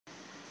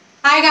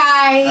Hi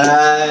guys!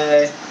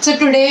 Hi! So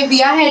today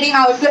we are heading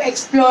out to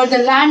explore the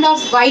land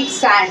of white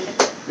sand.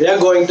 We are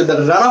going to the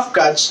Rann of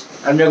Kutch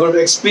and we are going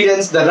to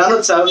experience the Rann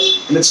Utsav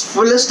in its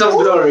fullest of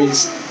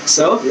glories.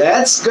 So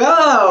let's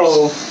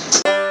go!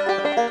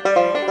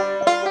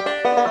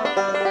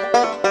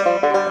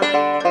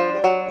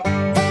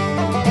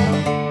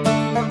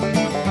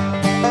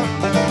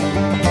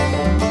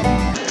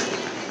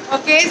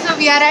 Okay, so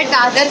we are at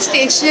Dadar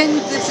station.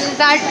 This is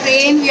our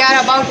train. We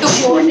are about to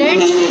board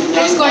it.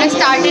 It's going to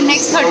start in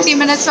next 30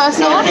 minutes or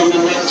so.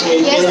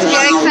 Yes, we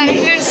are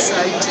excited.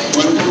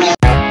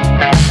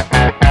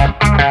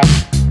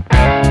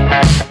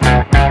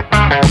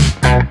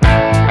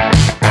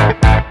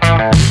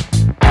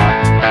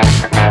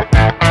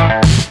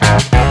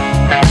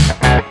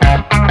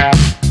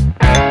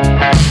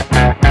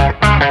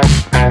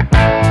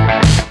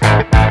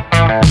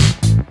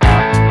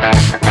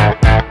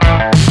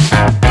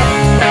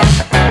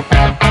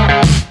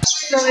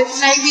 It's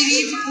like we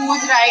reached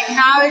Bhuj right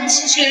now.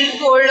 It's chill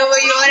cold over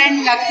here,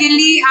 and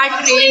luckily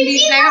our train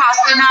reached like half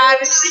an hour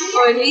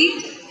early,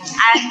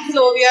 and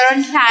so we are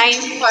on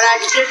time for our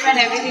trip, and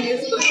everything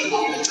is going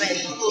well.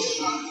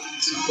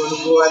 Going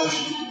to go and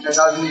head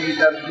out and meet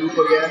that group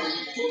again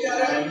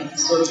and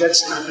going to get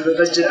started with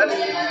the journey.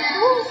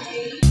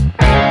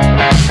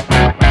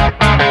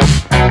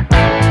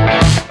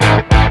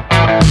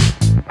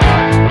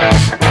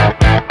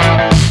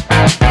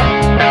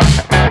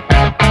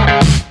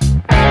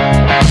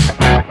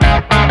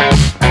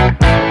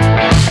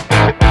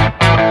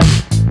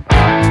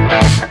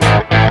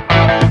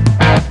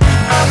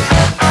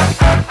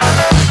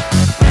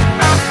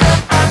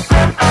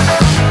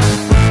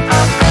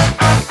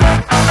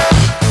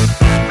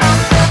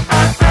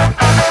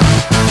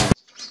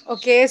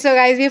 Okay, so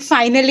guys, we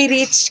finally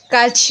reached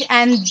Kutch,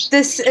 and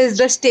this is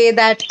the stay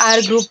that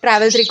our group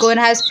Travel Trikon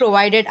has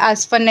provided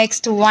us for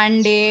next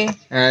one day.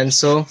 And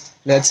so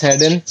let's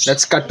head in.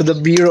 Let's cut to the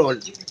B-roll.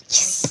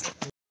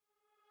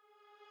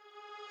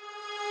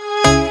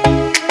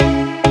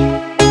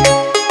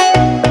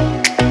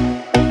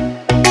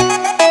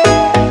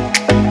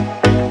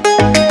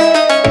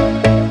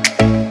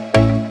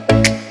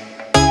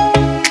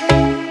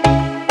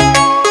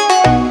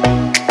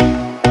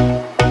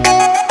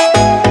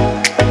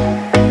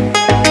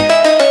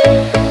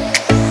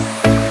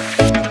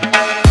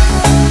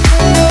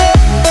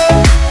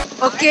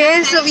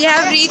 Okay, so we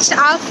have reached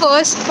our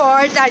first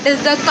spot, that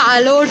is the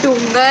Kalo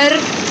Dungar.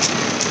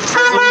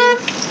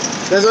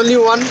 There's only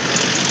one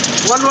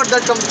word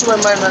that comes to my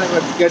mind when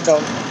I get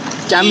down.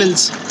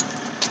 Camels.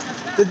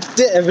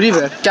 They're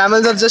everywhere.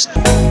 Camels are just...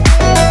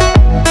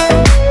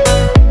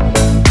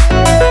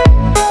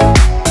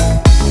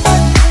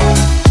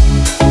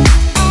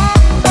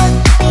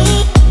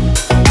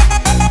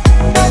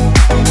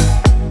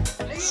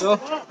 So,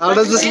 how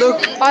does this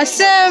look?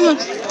 Awesome!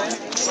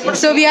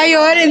 So we are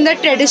here in the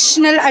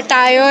traditional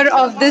attire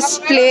of this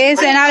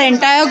place, and our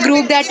entire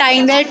group, they're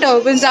tying their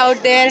turbans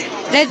out there.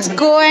 Let's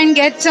go and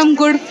get some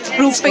good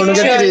group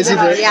pictures. Get crazy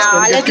there.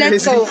 Yeah,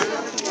 let's go.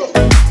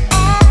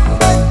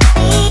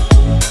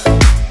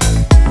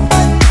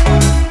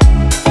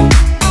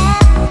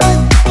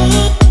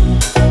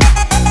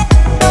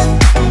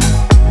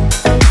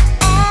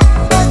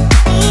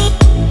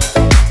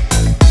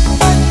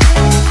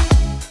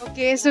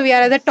 Okay, so we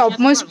are at the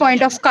topmost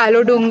point of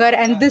Kalo Dungar,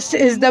 and this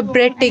is the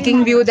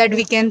breathtaking view that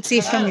we can see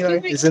from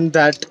here. Isn't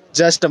that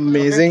just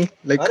amazing?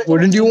 Like,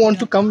 wouldn't you want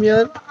to come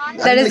here?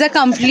 That is the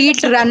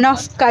complete Rann of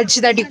Kutch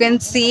that you can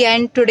see,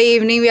 and today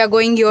evening we are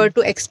going here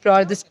to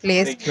explore this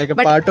place. Like a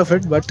part of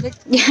it, but...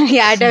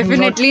 Yeah,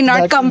 definitely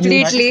not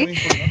completely.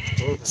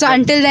 So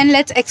until then,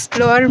 let's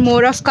explore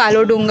more of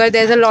Kalo Dungar.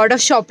 There's a lot of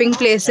shopping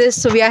places,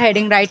 so we are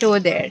heading right over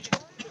there.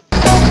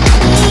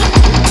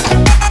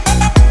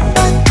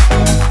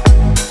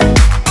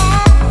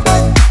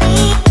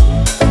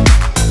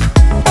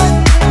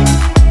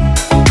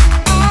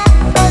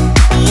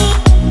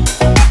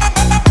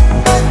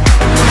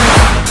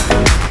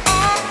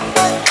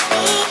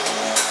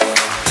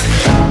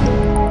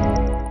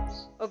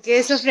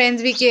 Okay, so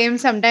friends, we came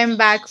sometime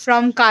back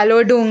from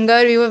Kalo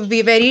Dungar. We were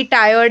very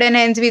tired, and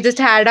hence we just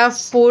had our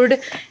food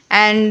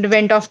and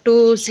went off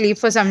to sleep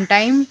for some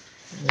time.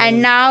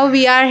 And now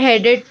we are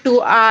headed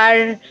to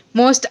our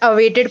most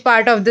awaited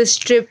part of this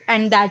trip,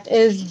 and that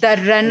is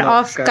the Rann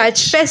of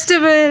Kutch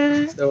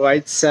festival. The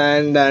white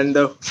sand and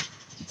the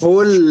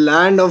whole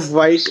land of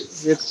white.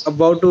 We're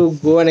about to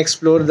go and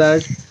explore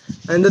that.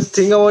 And the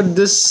thing about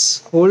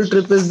this whole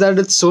trip is that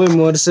it's so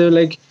immersive.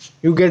 Like,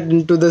 you get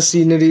into the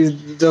scenery,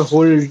 the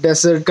whole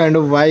desert kind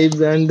of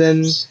vibe, and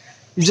then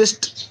you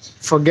just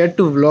forget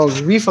to vlog.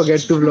 We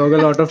forget to vlog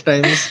a lot of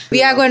times.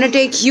 We are going to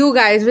take you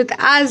guys with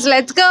us.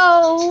 Let's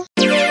go!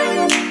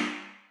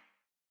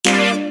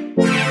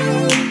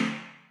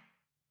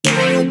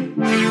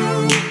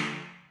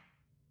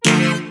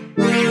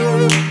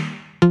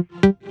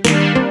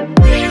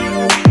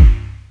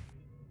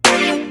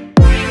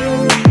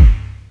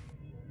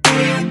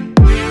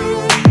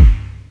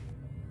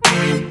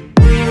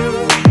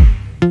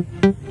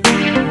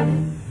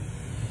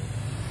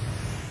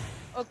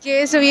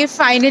 Okay, so we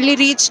finally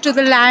reached to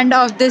the land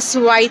of this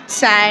white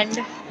sand.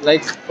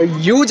 Like a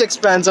huge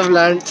expanse of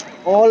land,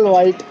 all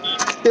white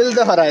till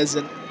the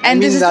horizon.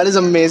 And that is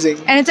amazing.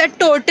 And it's a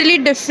totally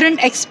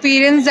different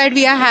experience that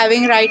we are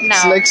having right now.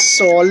 It's like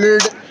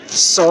solid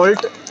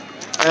salt,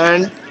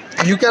 and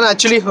you can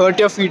actually hurt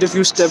your feet if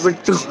you step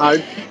it too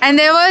hard. And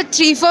there were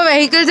 3-4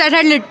 vehicles that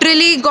had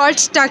literally got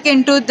stuck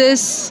into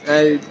this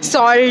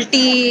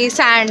salty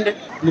sand.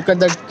 Look at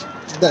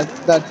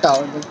that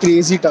tower, the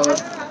crazy tower.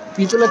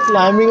 People are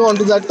climbing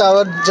onto that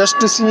tower just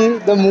to see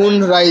the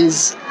moon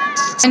rise.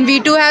 And we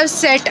too have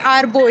set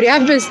our Boria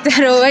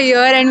bistar over here,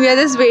 and we are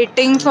just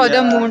waiting for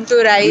the moon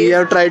to rise. We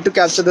have tried to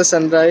capture the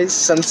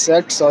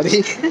sunset,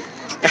 sorry.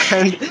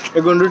 And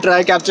we're going to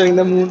try capturing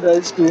the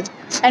moonrise too.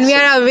 And we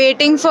are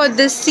waiting for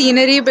this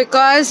scenery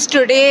because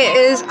today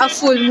is a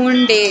full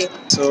moon day.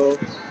 So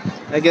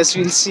I guess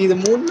we'll see the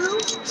moon now.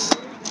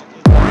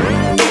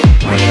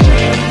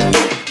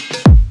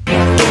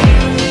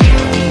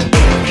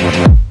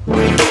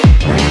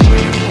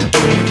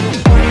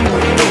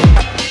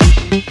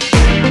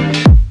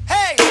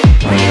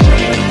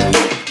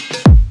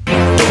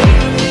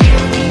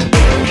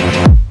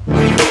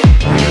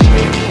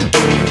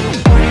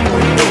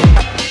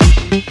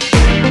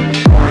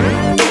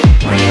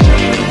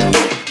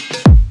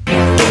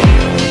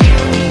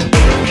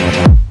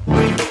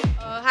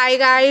 Hi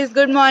guys,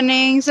 good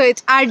morning. So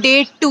it's our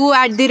day 2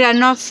 at the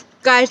Rann of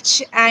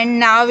Kutch, and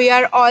now we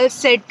are all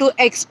set to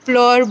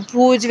explore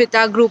Bhuj with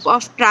our group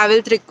of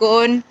travel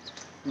Trikon.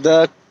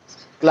 The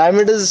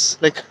climate is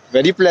like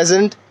very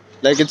pleasant,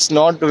 like it's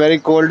not very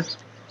cold.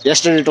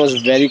 Yesterday it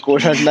was very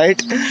cold at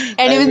night.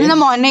 And even in the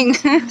morning.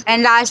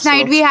 And last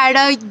night we had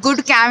a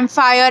good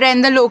campfire,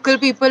 and the local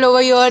people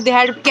over here, they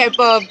had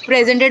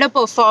presented a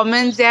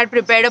performance. They had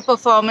prepared a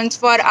performance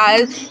for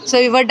us. So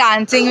we were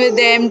dancing with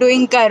them,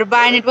 doing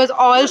garba, and it was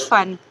all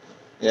fun.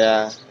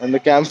 Yeah, and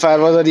the campfire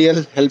was a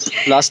real help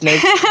last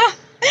night.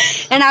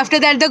 And after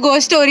that, the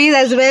ghost stories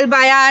as well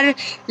by our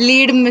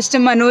lead, Mr.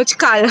 Manoj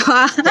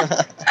Kalwa.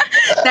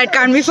 That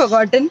can't be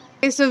forgotten.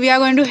 Okay, so we are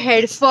going to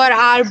head for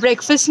our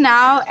breakfast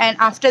now, and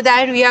after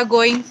that we are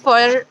going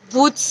for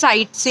Bhuj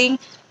sightseeing.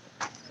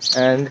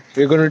 And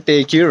we're going to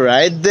take you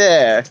right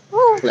there.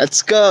 Woo.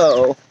 Let's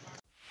go.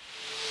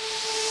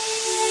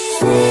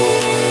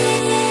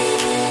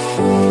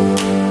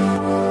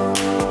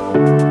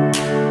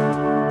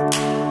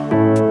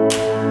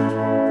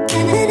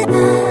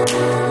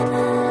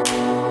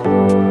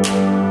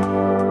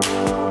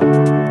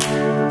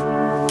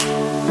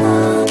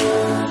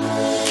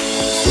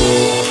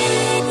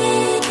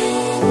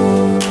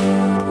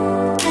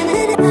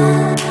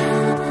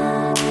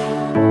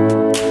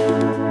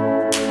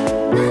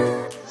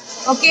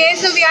 Okay,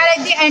 so we are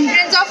at the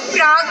entrance of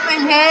Prague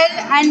Mahal,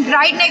 and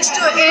right next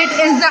to it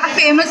is the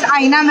famous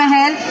Aina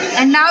Mahal,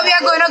 and now we are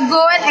going to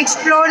go and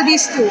explore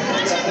these two.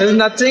 There's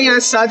nothing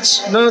as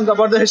such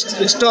about the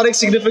historic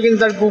significance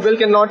that Google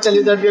cannot tell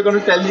you that we are going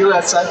to tell you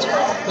as such.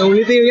 The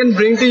only thing we can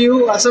bring to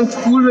you are some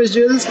cool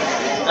visuals,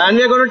 and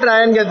we are going to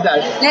try and get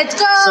that. Let's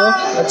go! So,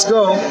 let's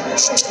go.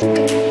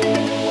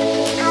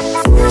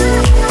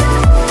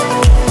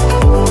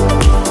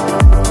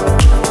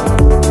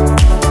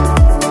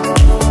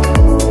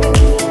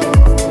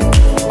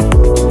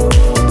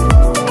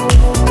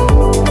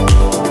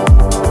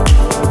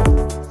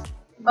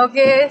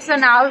 Okay, so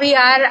now we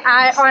are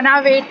on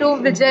our way to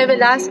Vijay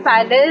Vilas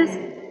Palace.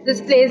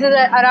 This place is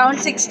around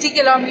 60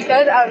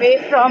 kilometers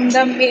away from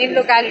the main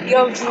locality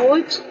of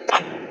Bhuj.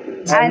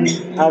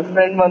 And our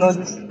friend Manoj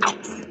is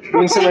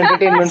doing some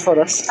entertainment for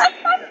us.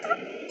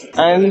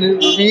 And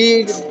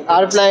we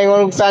are planning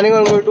on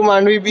going to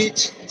Mandvi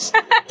beach.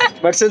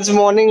 But since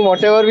morning,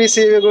 whatever we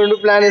say we're going to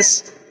plan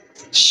is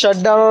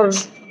shut down or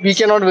we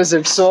cannot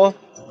visit. So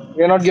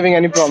we are not giving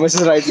any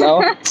promises right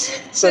now.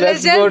 So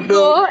let's go to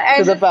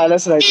the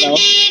palace right now.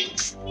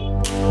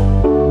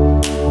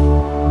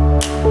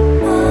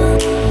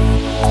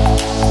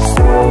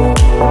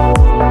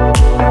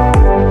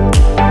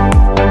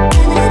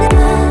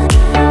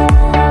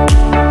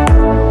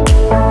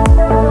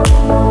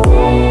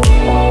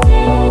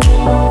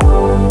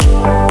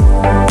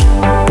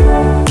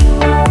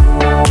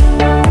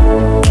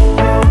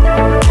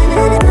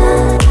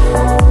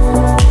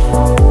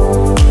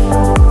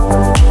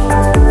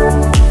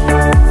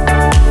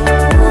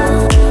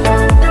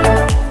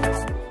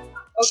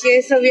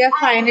 Okay, so we are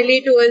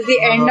finally towards the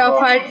end of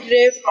our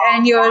trip,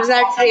 and here's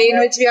our train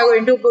which we are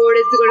going to board.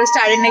 It's going to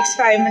start in next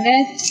 5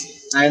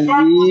 minutes. And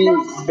we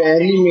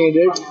barely made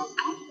it.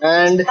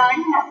 And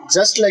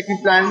just like we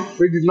planned,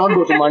 we did not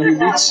go to Mandvi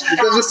beach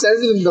because we said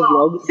it in the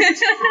vlog.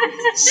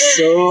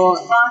 So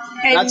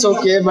that's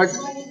okay, but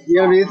we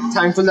are very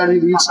thankful that we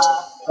reached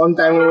on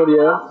time over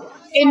here.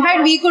 In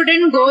fact, we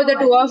couldn't go, the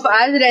two of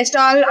us. Rest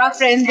all our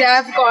friends, they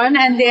have gone,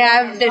 and they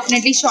have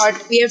definitely shot.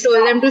 We have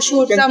told them to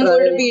shoot some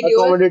good videos.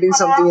 Accommodating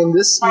something in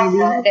this, maybe.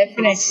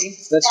 Definitely.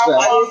 Let's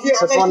try.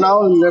 So for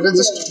now, let us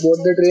just board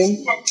the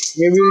train.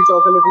 Maybe we'll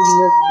talk a little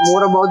bit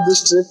more about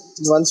this trip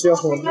once we are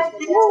home.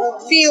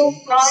 See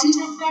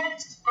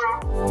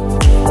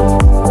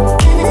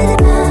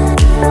you.